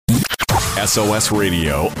SOS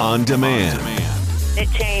Radio On Demand. It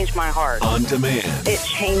changed my heart. On Demand. It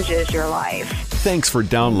changes your life. Thanks for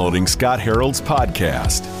downloading Scott Harold's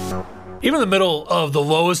podcast. Even in the middle of the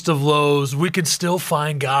lowest of lows, we can still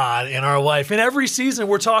find God in our life. And every season,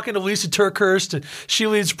 we're talking to Lisa TerKeurst, and she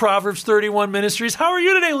leads Proverbs 31 Ministries. How are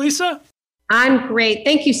you today, Lisa? I'm great.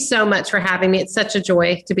 Thank you so much for having me. It's such a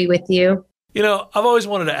joy to be with you. You know, I've always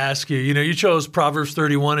wanted to ask you, you chose Proverbs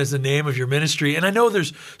 31 as the name of your ministry. And I know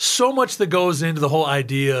there's so much that goes into the whole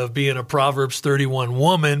idea of being a Proverbs 31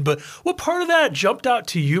 woman, but what part of that jumped out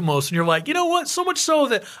to you most? And you're like, you know what? So much so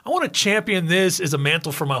that I want to champion this as a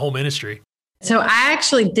mantle for my whole ministry. So I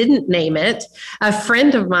actually didn't name it. A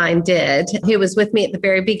friend of mine did, who was with me at the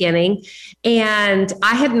very beginning. And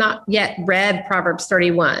I had not yet read Proverbs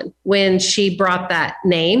 31 when she brought that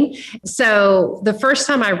name. So the first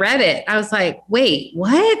time I read it, I was like, wait,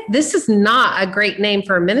 what? This is not a great name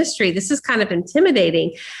for a ministry. This is kind of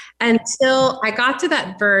intimidating. Until I got to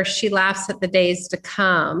that verse, she laughs at the days to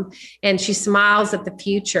come and she smiles at the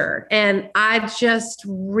future. And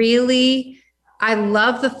I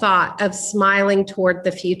love the thought of smiling toward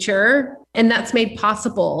the future. And that's made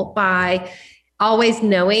possible by always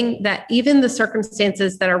knowing that even the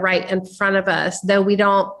circumstances that are right in front of us, though we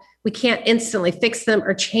can't instantly fix them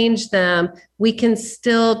or change them, we can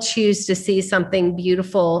still choose to see something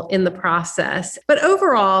beautiful in the process. But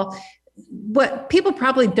overall, what people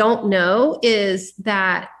probably don't know is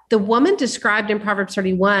that the woman described in Proverbs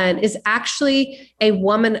 31 is actually a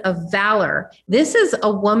woman of valor. This is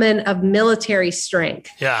a woman of military strength.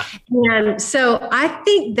 Yeah. And so I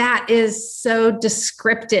think that is so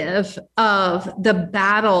descriptive of the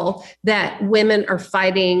battle that women are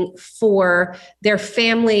fighting for their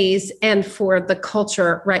families and for the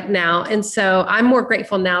culture right now. And so I'm more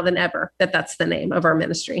grateful now than ever that that's the name of our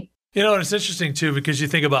ministry. You know, and it's interesting, too, because you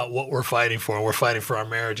think about what we're fighting for. We're fighting for our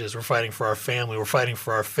marriages. We're fighting for our family. We're fighting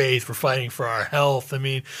for our faith. We're fighting for our health. I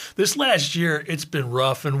mean, this last year, it's been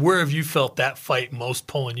rough. And where have you felt that fight most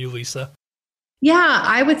pulling you, Lisa? Yeah,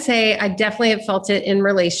 I would say I definitely have felt it in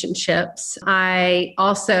relationships. I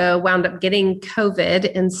also wound up getting COVID.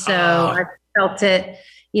 And so I felt it,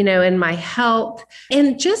 in my health.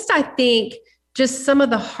 And I think some of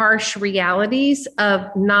the harsh realities of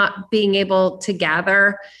not being able to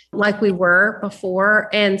gather like we were before,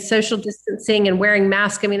 and social distancing and wearing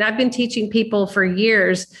masks. I mean, I've been teaching people for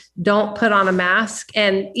years, don't put on a mask,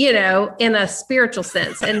 and, in a spiritual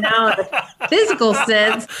sense, and now in a physical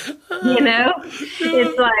sense,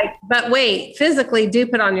 it's like, but wait, physically do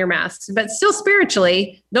put on your masks, but still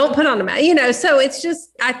spiritually don't put on a mask, so it's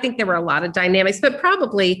I think there were a lot of dynamics, but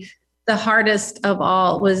probably the hardest of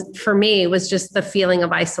all was just the feeling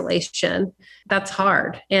of isolation. That's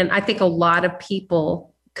hard. And I think a lot of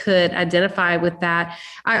people could identify with that.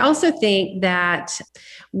 I also think that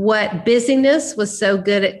what busyness was so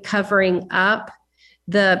good at covering up,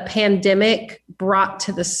 the pandemic brought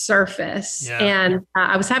to the surface. Yeah. And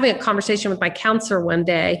I was having a conversation with my counselor one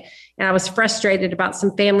day, and I was frustrated about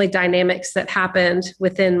some family dynamics that happened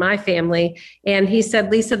within my family. And he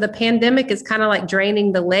said, Lisa, the pandemic is kind of like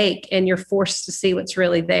draining the lake, and you're forced to see what's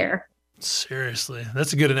really there. Seriously,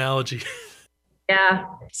 that's a good analogy. Yeah.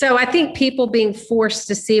 So I think people being forced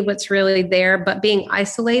to see what's really there, but being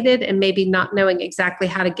isolated and maybe not knowing exactly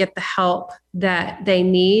how to get the help that they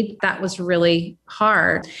need, that was really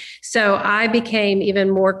hard. So I became even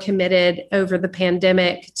more committed over the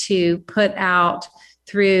pandemic to put out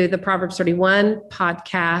through the Proverbs 31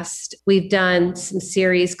 podcast. We've done some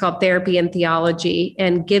series called Therapy and Theology,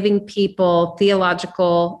 and giving people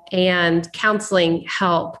theological and counseling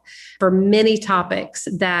help for many topics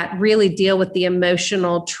that really deal with the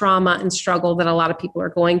emotional trauma and struggle that a lot of people are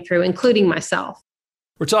going through, including myself.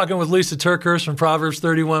 We're talking with Lisa TerKeurst from Proverbs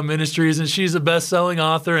 31 Ministries, and she's a best-selling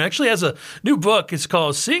author and actually has a new book. It's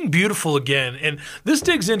called Seeing Beautiful Again, and this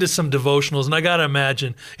digs into some devotionals, and I got to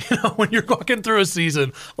imagine, when you're walking through a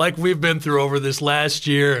season like we've been through over this last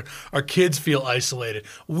year, our kids feel isolated.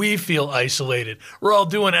 We feel isolated. We're all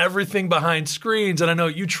doing everything behind screens, and I know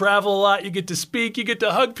you travel a lot. You get to speak. You get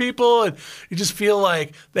to hug people, and you just feel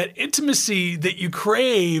like that intimacy that you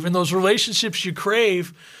crave and those relationships you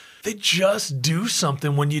crave, they just do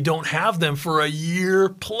something when you don't have them for a year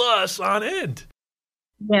plus on end.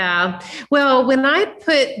 Yeah. Well, when I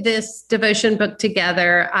put this devotion book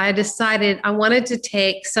together, I decided I wanted to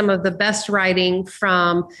take some of the best writing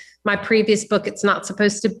from my previous book, It's Not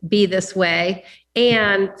Supposed to Be This Way,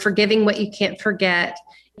 and Forgiving What You Can't Forget,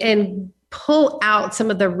 and pull out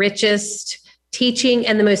some of the richest teaching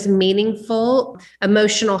and the most meaningful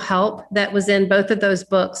emotional help that was in both of those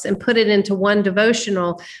books and put it into one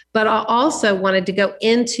devotional. But I also wanted to go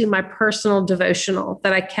into my personal devotional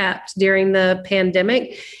that I kept during the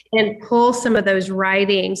pandemic and pull some of those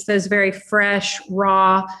writings, those very fresh,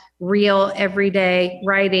 raw, real, everyday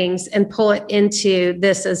writings, and pull it into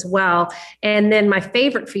this as well. And then my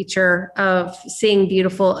favorite feature of Seeing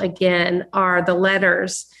Beautiful Again are the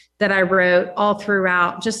letters that I wrote all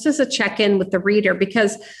throughout, just as a check-in with the reader,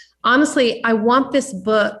 because honestly, I want this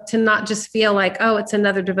book to not just feel like, oh, it's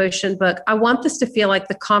another devotion book. I want this to feel like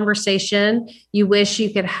the conversation you wish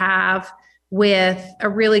you could have with a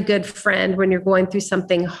really good friend when you're going through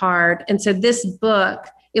something hard. And so this book,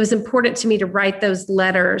 it was important to me to write those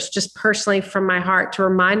letters just personally from my heart to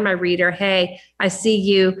remind my reader, hey, I see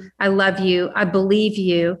you, I love you, I believe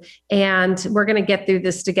you, and we're going to get through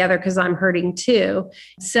this together because I'm hurting too.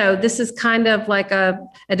 So this is kind of like a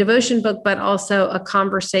devotion book, but also a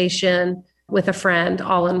conversation with a friend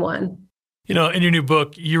all in one. You know, in your new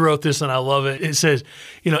book, you wrote this and I love it. It says,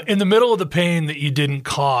 you know, in the middle of the pain that you didn't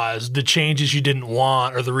cause, the changes you didn't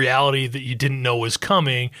want, or the reality that you didn't know was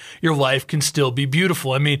coming, your life can still be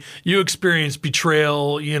beautiful. I mean, you experienced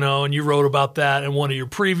betrayal, you know, and you wrote about that in one of your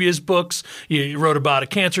previous books. You wrote about a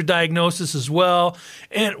cancer diagnosis as well.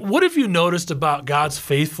 And what have you noticed about God's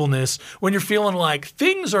faithfulness when you're feeling like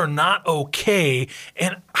things are not okay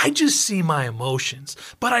and I just see my emotions,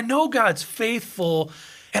 but I know God's faithful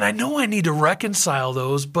and I know I need to reconcile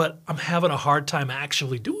those, but I'm having a hard time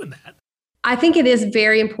actually doing that? I think it is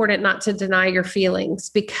very important not to deny your feelings,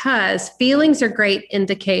 because feelings are great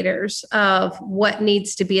indicators of what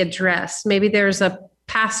needs to be addressed. Maybe there's a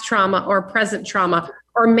past trauma or present trauma,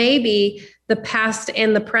 or maybe the past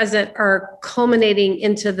and the present are culminating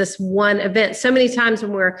into this one event. So many times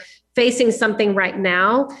when we're facing something right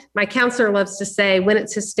now, my counselor loves to say, when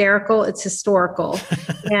it's hysterical, it's historical.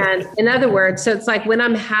 And in other words, so it's like when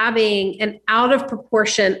I'm having an out of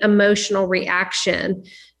proportion emotional reaction,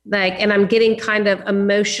 and I'm getting kind of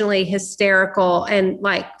emotionally hysterical and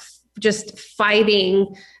like just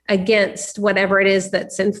fighting against whatever it is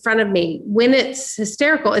that's in front of me. When it's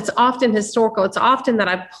hysterical, it's often historical. It's often that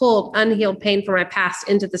I've pulled unhealed pain from my past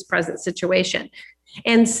into this present situation.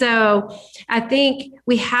 And so I think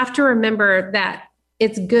we have to remember that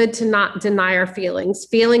it's good to not deny our feelings.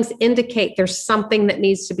 Feelings indicate there's something that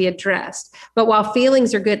needs to be addressed. But while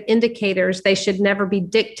feelings are good indicators, they should never be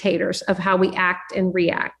dictators of how we act and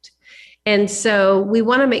react. And so we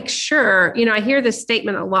want to make sure, you know, I hear this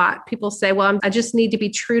statement a lot. People say, well, I just need to be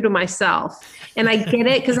true to myself. And I get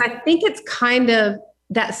it, because I think it's kind of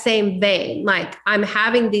that same vein. Like, I'm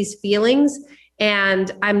having these feelings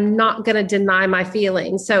and I'm not going to deny my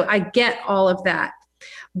feelings. So I get all of that.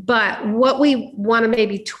 But what we want to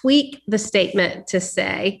maybe tweak the statement to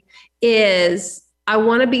say is, I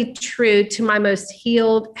want to be true to my most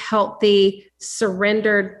healed, healthy,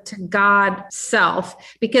 surrendered to God self.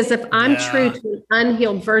 Because if I'm true to an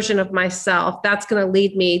unhealed version of myself, that's going to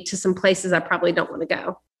lead me to some places I probably don't want to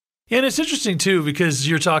go. Yeah, and it's interesting too, because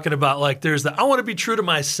you're talking about like, there's the, I want to be true to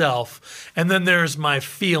myself. And then there's my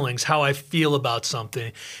feelings, how I feel about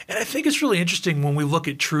something. And I think it's really interesting when we look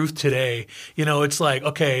at truth today, you know, it's like,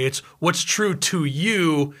 okay, it's what's true to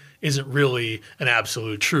you isn't really an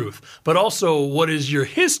absolute truth. But also what is your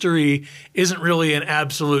history isn't really an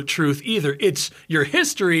absolute truth either. It's your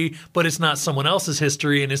history, but it's not someone else's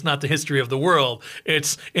history, and it's not the history of the world.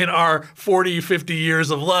 It's in our 40, 50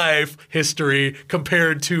 years of life history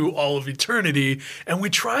compared to all of eternity. And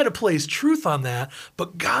we try to place truth on that,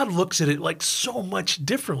 but God looks at it like so much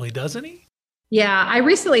differently, doesn't he? Yeah, I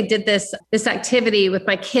recently did this activity with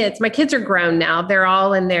my kids. My kids are grown now. They're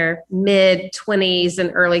all in their mid 20s and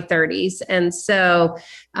early 30s. And so,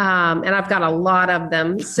 and I've got a lot of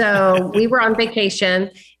them. So we were on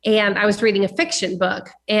vacation and I was reading a fiction book,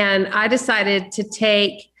 and I decided to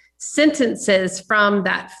take sentences from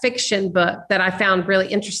that fiction book that I found really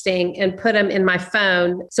interesting and put them in my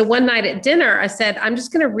phone. So one night at dinner, I said, I'm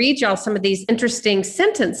just going to read y'all some of these interesting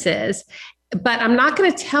sentences, but I'm not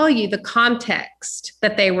going to tell you the context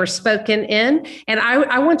that they were spoken in. And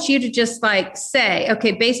I want you to just like say,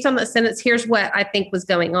 okay, based on that sentence, here's what I think was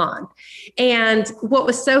going on. And what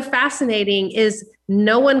was so fascinating is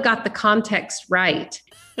no one got the context right.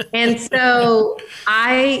 And so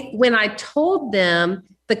when I told them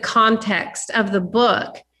the context of the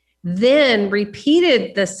book, then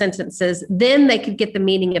repeated the sentences, then they could get the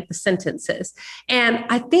meaning of the sentences. And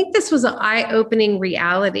I think this was an eye-opening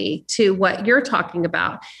reality to what you're talking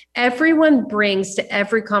about. Everyone brings to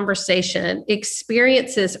every conversation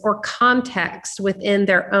experiences or context within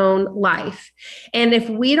their own life. And if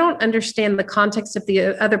we don't understand the context of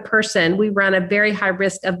the other person, we run a very high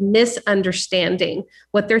risk of misunderstanding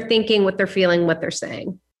what they're thinking, what they're feeling, what they're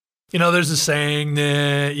saying. There's a saying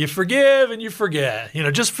that you forgive and you forget.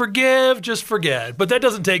 Just forgive, just forget. But that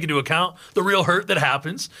doesn't take into account the real hurt that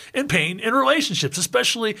happens and pain in relationships,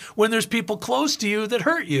 especially when there's people close to you that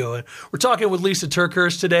hurt you. And we're talking with Lysa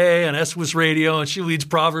TerKeurst today on SWIS Radio, and she leads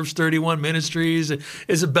Proverbs 31 Ministries and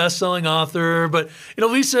is a best-selling author. But,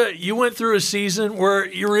 Lysa, you went through a season where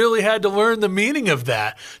you really had to learn the meaning of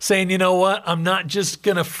that, saying, you know what, I'm not just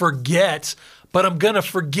going to forget, but I'm going to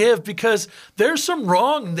forgive because there's some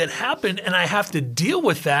wrong that happened and I have to deal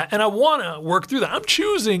with that and I want to work through that. I'm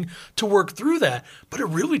choosing to work through that, but it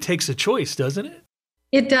really takes a choice, doesn't it?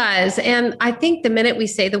 It does. And I think the minute we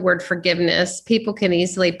say the word forgiveness, people can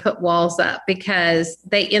easily put walls up because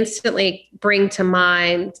they instantly bring to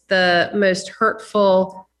mind the most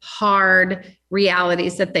hurtful, hard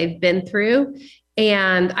realities that they've been through.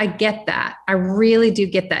 And I get that. I really do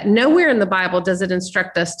get that. Nowhere in the Bible does it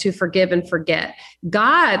instruct us to forgive and forget.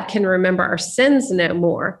 God can remember our sins no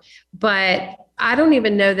more, but I don't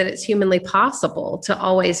even know that it's humanly possible to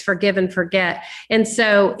always forgive and forget. And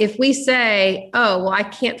so if we say, oh, well, I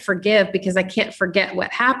can't forgive because I can't forget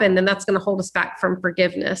what happened, then that's going to hold us back from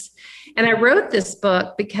forgiveness. And I wrote this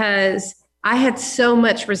book because I had so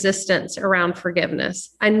much resistance around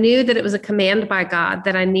forgiveness. I knew that it was a command by God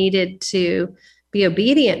that I needed to be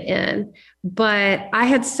obedient in, but I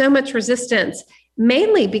had so much resistance,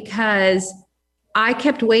 mainly because I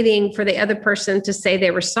kept waiting for the other person to say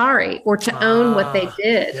they were sorry or to own what they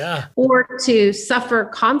did, or to suffer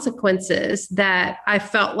consequences that I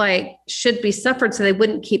felt like should be suffered so they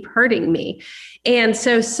wouldn't keep hurting me. And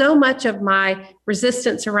so much of my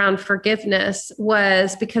resistance around forgiveness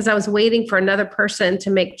was because I was waiting for another person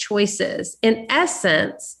to make choices. In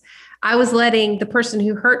essence, I was letting the person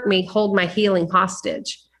who hurt me hold my healing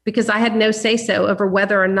hostage because I had no say-so over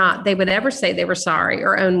whether or not they would ever say they were sorry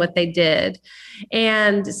or own what they did.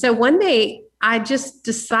 And so one day I just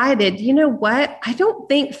decided, you know what? I don't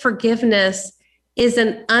think forgiveness is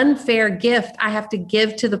an unfair gift I have to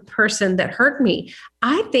give to the person that hurt me.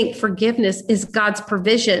 I think forgiveness is God's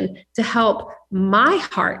provision to help my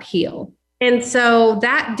heart heal. And so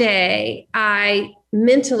that day I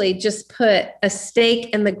mentally just put a stake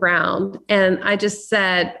in the ground and I just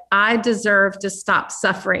said, I deserve to stop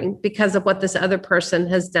suffering because of what this other person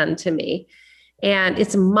has done to me. And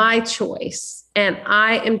it's my choice. And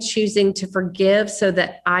I am choosing to forgive so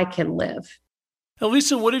that I can live. Now,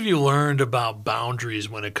 Lysa, what have you learned about boundaries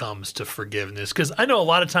when it comes to forgiveness? Because I know a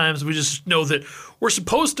lot of times we just know that we're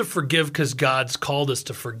supposed to forgive because God's called us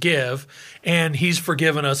to forgive and he's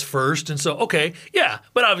forgiven us first. And so, okay, yeah,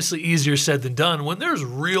 but obviously easier said than done when there's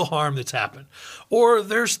real harm that's happened. Or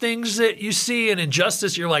there's things that you see an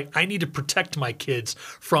injustice, you're like, I need to protect my kids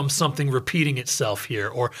from something repeating itself here.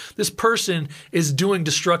 Or this person is doing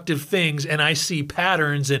destructive things and I see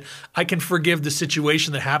patterns and I can forgive the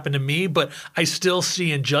situation that happened to me, but I still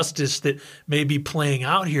see injustice that may be playing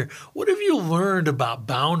out here. What have you learned about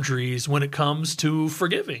boundaries when it comes to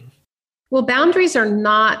forgiving? Well, boundaries are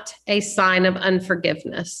not a sign of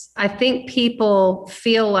unforgiveness. I think people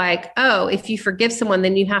feel like, oh, if you forgive someone,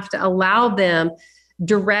 then you have to allow them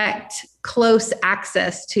direct, close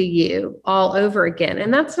access to you all over again.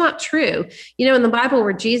 And that's not true. In the Bible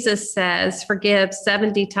where Jesus says, forgive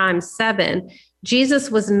 70 times 7,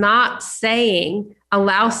 Jesus was not saying,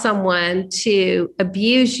 allow someone to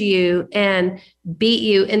abuse you and beat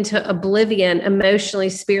you into oblivion emotionally,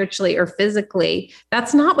 spiritually, or physically.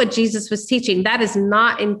 That's not what Jesus was teaching. That is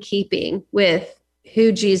not in keeping with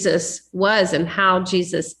who Jesus was and how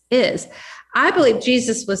Jesus is. I believe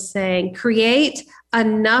Jesus was saying, create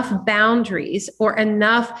enough boundaries or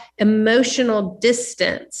enough emotional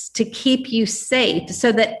distance to keep you safe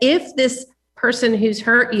so that if this person who's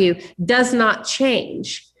hurt you does not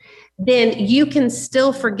change, then you can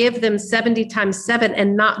still forgive them 70 times 7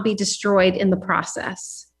 and not be destroyed in the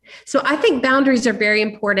process. So I think boundaries are very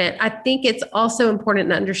important. I think it's also important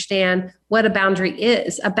to understand what a boundary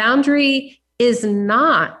is. A boundary is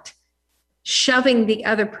not shoving the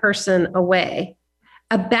other person away.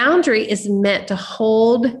 A boundary is meant to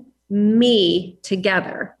hold me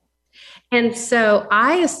together. And so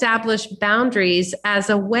I established boundaries as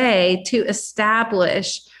a way to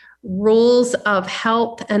establish rules of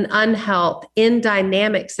health and unhealth in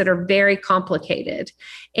dynamics that are very complicated.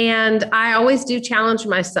 And I always do challenge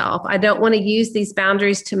myself. I don't want to use these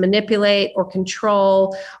boundaries to manipulate or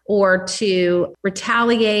control or to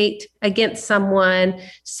retaliate against someone.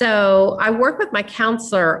 So I work with my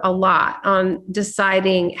counselor a lot on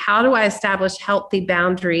deciding, how do I establish healthy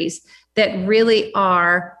boundaries that really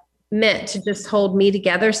are meant to just hold me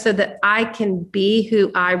together so that I can be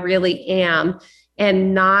who I really am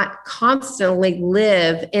and not constantly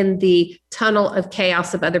live in the tunnel of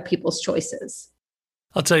chaos of other people's choices.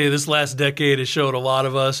 I'll tell you, this last decade has showed a lot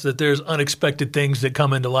of us that there's unexpected things that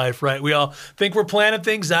come into life, right? We all think we're planning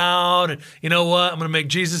things out, and you know what? I'm going to make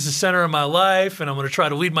Jesus the center of my life, and I'm going to try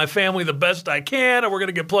to lead my family the best I can, and we're going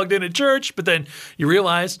to get plugged into church. But then you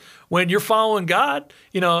realize when you're following God,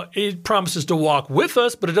 He promises to walk with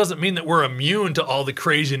us, but it doesn't mean that we're immune to all the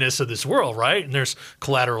craziness of this world, right? And there's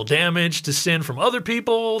collateral damage to sin from other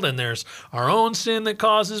people, and there's our own sin that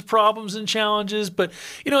causes problems and challenges. But,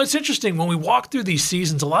 it's interesting when we walk through these seasons,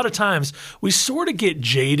 a lot of times we sort of get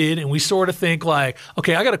jaded and we sort of think like,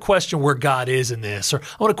 okay, I got to question where God is in this, or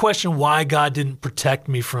I want to question why God didn't protect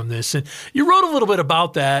me from this. And you wrote a little bit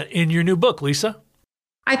about that in your new book, Lisa.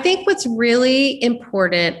 I think what's really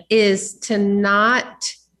important is to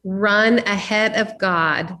not run ahead of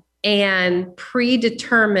God and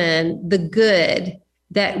predetermine the good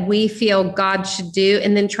that we feel God should do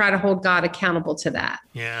and then try to hold God accountable to that.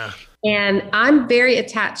 Yeah. And I'm very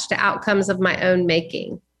attached to outcomes of my own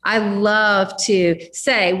making. I love to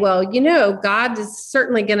say, well, God is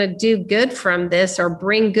certainly going to do good from this or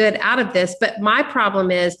bring good out of this. But my problem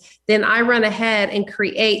is then I run ahead and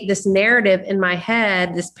create this narrative in my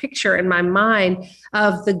head, this picture in my mind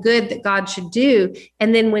of the good that God should do.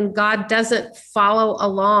 And then when God doesn't follow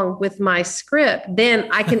along with my script, then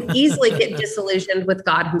I can easily get disillusioned with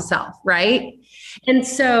God himself, right? And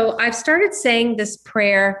so I've started saying this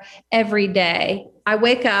prayer every day. I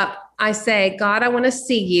wake up, I say, God, I want to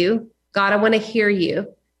see you. God, I want to hear you.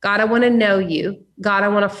 God, I want to know you. God, I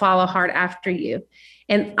want to follow hard after you.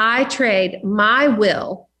 And I trade my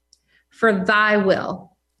will for thy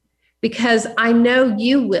will because I know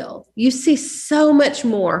you will. You see so much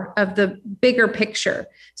more of the bigger picture.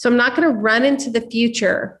 So I'm not going to run into the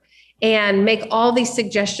future and make all these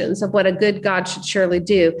suggestions of what a good God should surely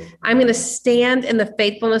do. I'm going to stand in the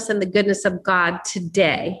faithfulness and the goodness of God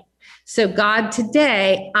today. So God,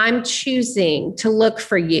 today I'm choosing to look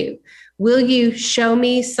for you. Will you show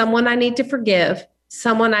me someone I need to forgive,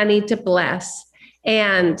 someone I need to bless,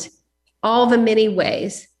 and all the many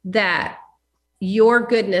ways that your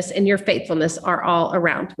goodness and your faithfulness are all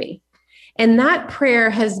around me. And that prayer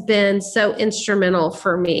has been so instrumental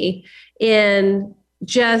for me in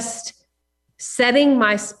just setting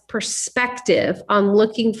my perspective on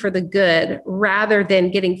looking for the good rather than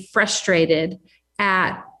getting frustrated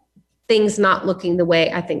at things not looking the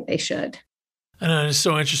way I think they should. And it's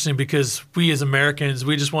so interesting because we as Americans,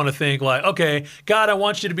 we just want to think like, okay, God, I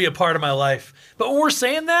want you to be a part of my life. But when we're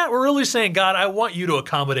saying that, we're really saying, God, I want you to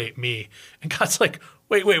accommodate me. And God's like,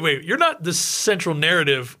 wait. You're not the central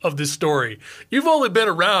narrative of this story. You've only been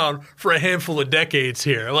around for a handful of decades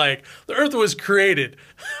here. Like, the earth was created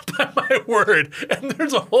by my word. And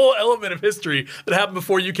there's a whole element of history that happened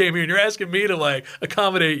before you came here. And you're asking me to like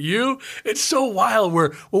accommodate you. It's so wild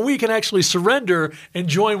where when we can actually surrender and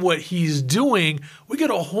join what he's doing, we get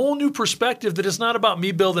a whole new perspective that it's not about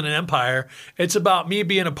me building an empire. It's about me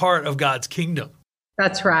being a part of God's kingdom.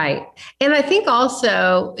 That's right. And I think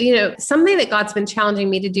also, something that God's been challenging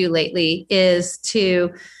me to do lately is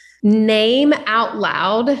to name out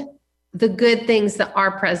loud the good things that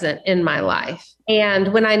are present in my life.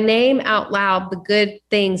 And when I name out loud the good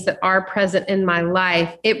things that are present in my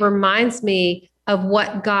life, it reminds me of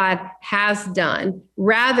what God has done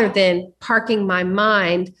rather than parking my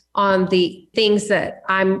mind on the things that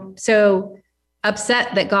I'm so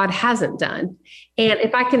upset that God hasn't done. And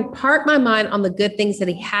if I can park my mind on the good things that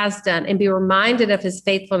he has done and be reminded of his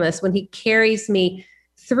faithfulness when he carries me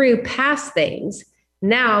through past things,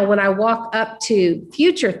 now when I walk up to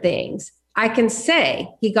future things, I can say,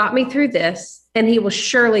 he got me through this and he will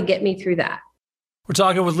surely get me through that. We're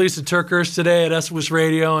talking with Lisa TerKeurst today at SWIS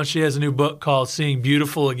Radio, and she has a new book called Seeing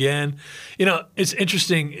Beautiful Again. It's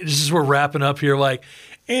interesting, just as we're wrapping up here, like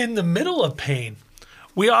in the middle of pain,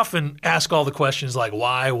 we often ask all the questions like,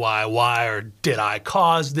 why, or did I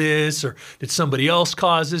cause this, or did somebody else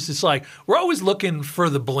cause this? It's like we're always looking for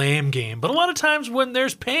the blame game. But a lot of times when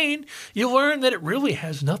there's pain, you learn that it really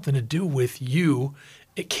has nothing to do with you.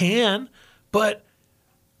 It can, but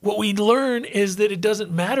what we learn is that it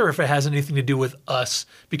doesn't matter if it has anything to do with us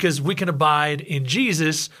because we can abide in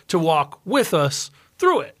Jesus to walk with us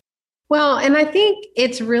through it. Well, and I think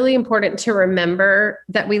it's really important to remember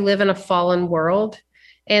that we live in a fallen world.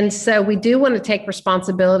 And so we do want to take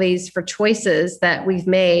responsibilities for choices that we've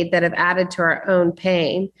made that have added to our own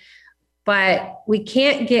pain. But we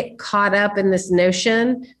can't get caught up in this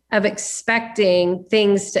notion of expecting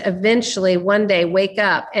things to eventually one day wake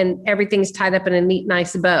up and everything's tied up in a neat,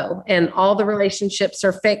 nice bow and all the relationships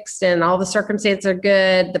are fixed and all the circumstances are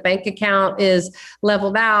good. The bank account is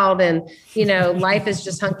leveled out and, life is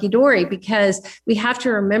just hunky dory, because we have to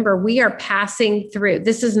remember we are passing through.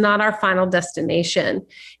 This is not our final destination.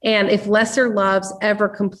 And if lesser loves ever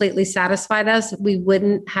completely satisfied us, we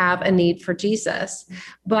wouldn't have a need for Jesus.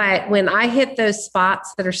 But when I hit those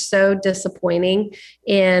spots that are so disappointing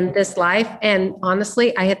in this life, and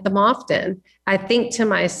honestly, I hit them often, I think to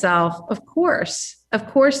myself, of course,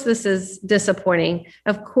 this is disappointing.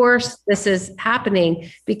 Of course, this is happening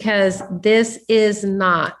because this is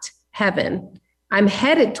not heaven. I'm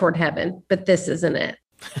headed toward heaven, but this isn't it.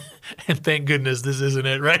 And thank goodness this isn't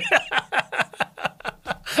it, right?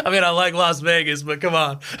 I mean, I like Las Vegas, but come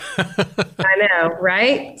on. I know,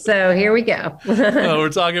 right? So here we go. We're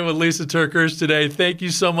talking with Lisa TerKeurst today. Thank you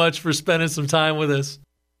so much for spending some time with us.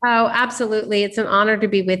 Oh, absolutely. It's an honor to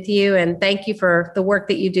be with you. And thank you for the work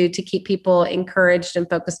that you do to keep people encouraged and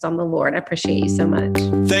focused on the Lord. I appreciate you so much.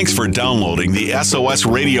 Thanks for downloading the SOS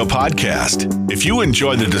Radio podcast. If you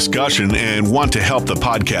enjoy the discussion and want to help the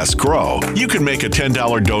podcast grow, you can make a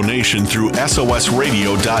 $10 donation through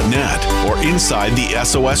SOSradio.net or inside the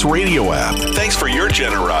SOS Radio app. Thanks for your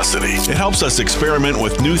generosity. It helps us experiment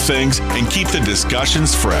with new things and keep the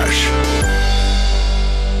discussions fresh.